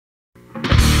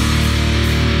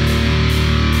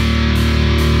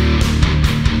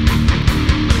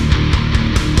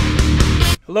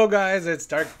Hello guys, it's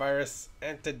Dark Virus,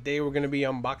 and today we're going to be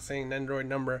unboxing Nendoroid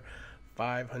number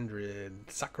 500,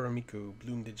 Sakura Miku,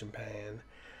 bloomed in Japan.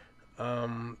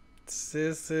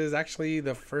 This is actually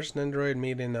the first Nendoroid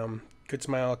made in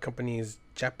Goodsmile company's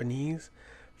Japanese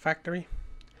factory.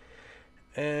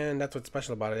 And that's what's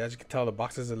special about it. As you can tell, the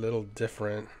box is a little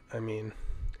different. I mean,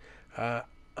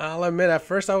 I'll admit at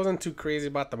first I wasn't too crazy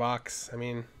about the box. I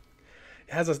mean,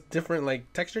 it has a different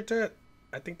like texture to it.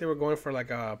 I think they were going for like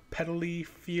a petally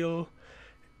feel.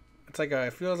 It's like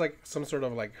it feels like some sort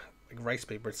of like rice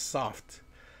paper. It's soft,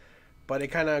 but it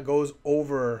kind of goes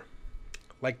over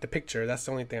like the picture. That's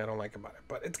the only thing I don't like about it.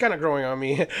 But it's kind of growing on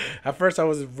me. At first, I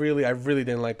really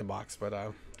didn't like the box, but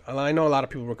I know a lot of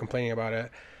people were complaining about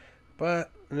it.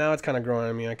 But now it's kind of growing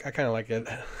on me. I kind of like it.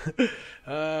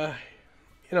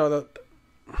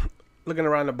 Looking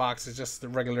around the box is just the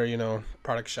regular,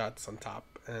 product shots on top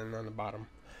and on the bottom.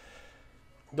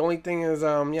 The only thing is,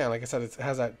 like I said, it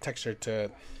has that texture to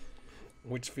it,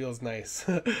 which feels nice.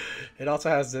 It also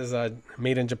has this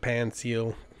made in Japan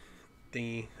seal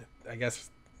thingy, I guess,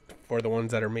 for the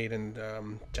ones that are made in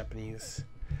Japanese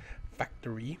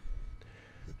factory.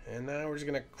 And now we're just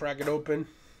going to crack it open.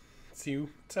 See,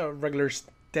 it's a regular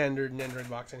standard Nendoroid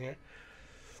box in here.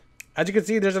 As you can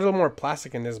see, there's a little more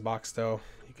plastic in this box, though.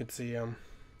 You can see, I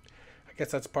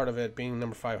guess that's part of it being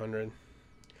number 500.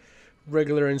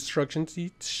 Regular instruction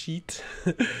sheet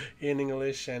in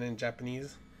English and in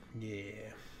Japanese. Yeah.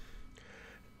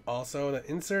 Also, the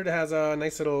insert has a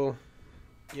nice little,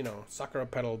 Sakura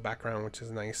petal background, which is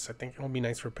nice. I think it'll be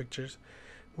nice for pictures,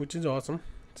 which is awesome.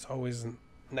 It's always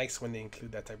nice when they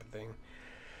include that type of thing.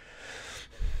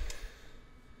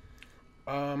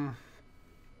 I'm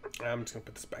just gonna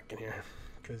put this back in here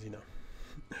because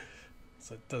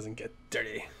so it doesn't get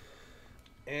dirty.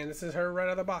 And this is her right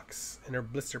out of the box in her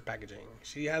blister packaging.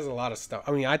 She has a lot of stuff.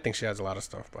 I mean, I think she has a lot of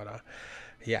stuff, but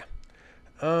yeah.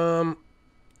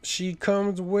 She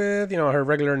comes with, her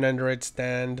regular Nendoroid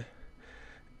stand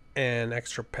and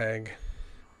extra peg.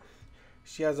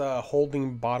 She has a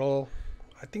holding bottle.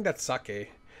 I think that's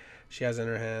sake she has in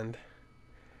her hand.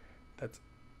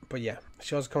 But yeah,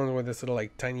 she also comes with this little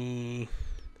like tiny,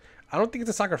 I don't think it's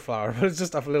a soccer flower, but it's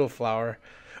just a little flower.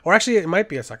 Or actually, it might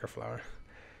be a soccer flower.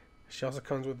 She also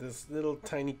comes with this little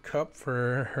tiny cup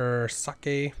for her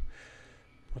sake,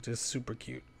 which is super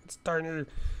cute. It's starting.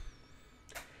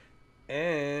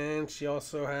 And she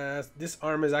also has, this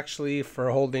arm is actually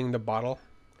for holding the bottle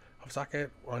of sake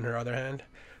on her other hand.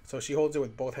 So she holds it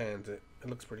with both hands. It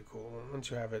looks pretty cool once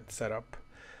you have it set up.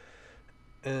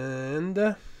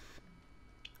 And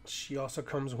she also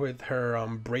comes with her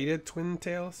braided twin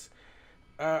tails.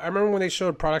 I remember when they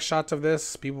showed product shots of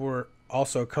this, people were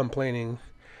also complaining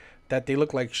that they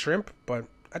look like shrimp, but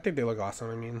I think they look awesome.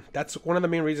 I mean, that's one of the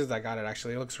main reasons I got it,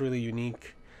 actually. It looks really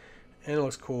unique and it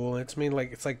looks cool. It's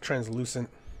like translucent,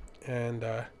 and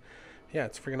yeah,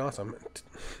 it's freaking awesome.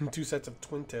 2 sets of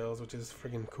twin tails, which is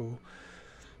freaking cool.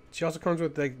 She also comes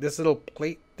with like this little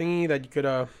plate thingy that you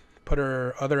could put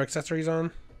her other accessories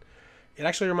on. It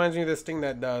actually reminds me of this thing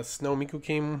that Snow Miku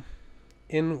came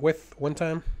in with one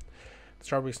time.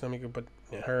 Strawberry Snow Miku, but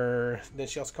then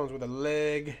she also comes with a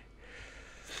leg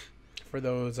for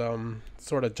those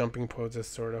sort of jumping poses,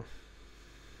 sort of.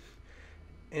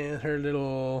 And her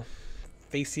little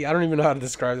facey. I don't even know how to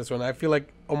describe this one. I feel like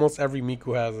almost every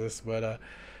Miku has this, but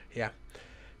yeah.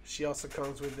 She also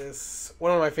comes with this.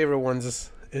 One of my favorite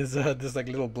ones is this like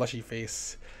little blushy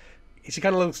face. She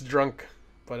kind of looks drunk,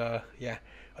 but yeah.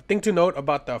 A thing to note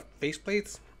about the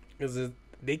faceplates is that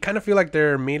they kind of feel like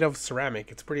they're made of ceramic.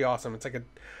 It's pretty awesome. It's like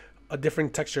a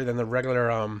different texture than the regular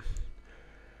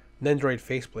Nendoroid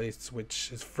faceplates,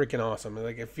 which is freaking awesome.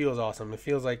 Like, it feels awesome. It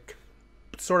feels like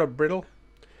sort of brittle,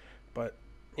 but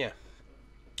yeah.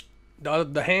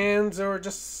 The hands are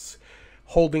just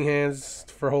holding hands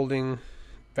for holding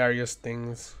various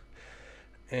things.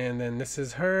 And then this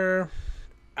is her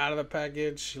out of the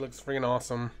package. She looks freaking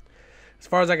awesome. As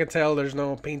far as I can tell, there's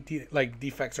no paint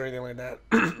defects or anything like that.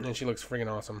 And she looks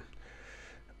freaking awesome.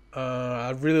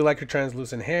 I really like her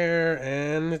translucent hair,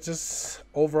 and it's just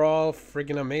overall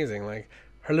freaking amazing. Like,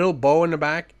 her little bow in the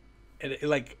back, it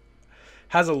like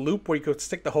has a loop where you could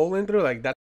stick the hole in through. Like,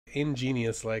 that's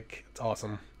ingenious. Like, it's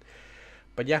awesome.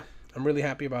 But yeah, I'm really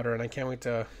happy about her, and I can't wait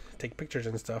to take pictures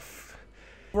and stuff.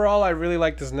 Overall, I really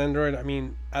like this Nendoroid. I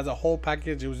mean, as a whole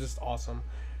package, it was just awesome.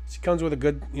 She comes with a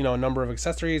good, number of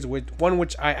accessories,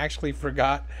 which I actually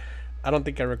forgot. I don't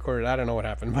think I recorded. I don't know what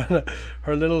happened, but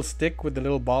her little stick with the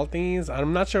little ball thingies.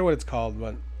 I'm not sure what it's called,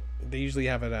 but they usually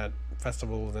have it at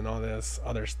festivals and all this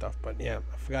other stuff. But yeah,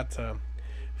 I forgot to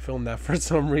film that for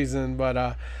some reason.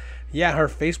 But yeah, her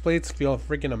faceplates feel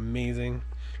freaking amazing.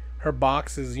 her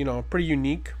box is, you know, pretty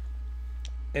unique,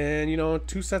 and you know,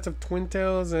 two sets of twin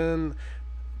tails and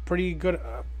pretty good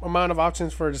amount of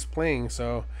options for displaying.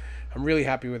 So I'm really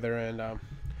happy with her, and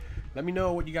let me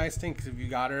know what you guys think if you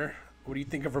got her. What do you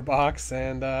think of her box?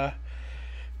 And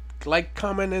like,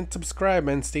 comment, and subscribe,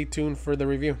 and stay tuned for the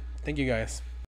review. Thank you guys.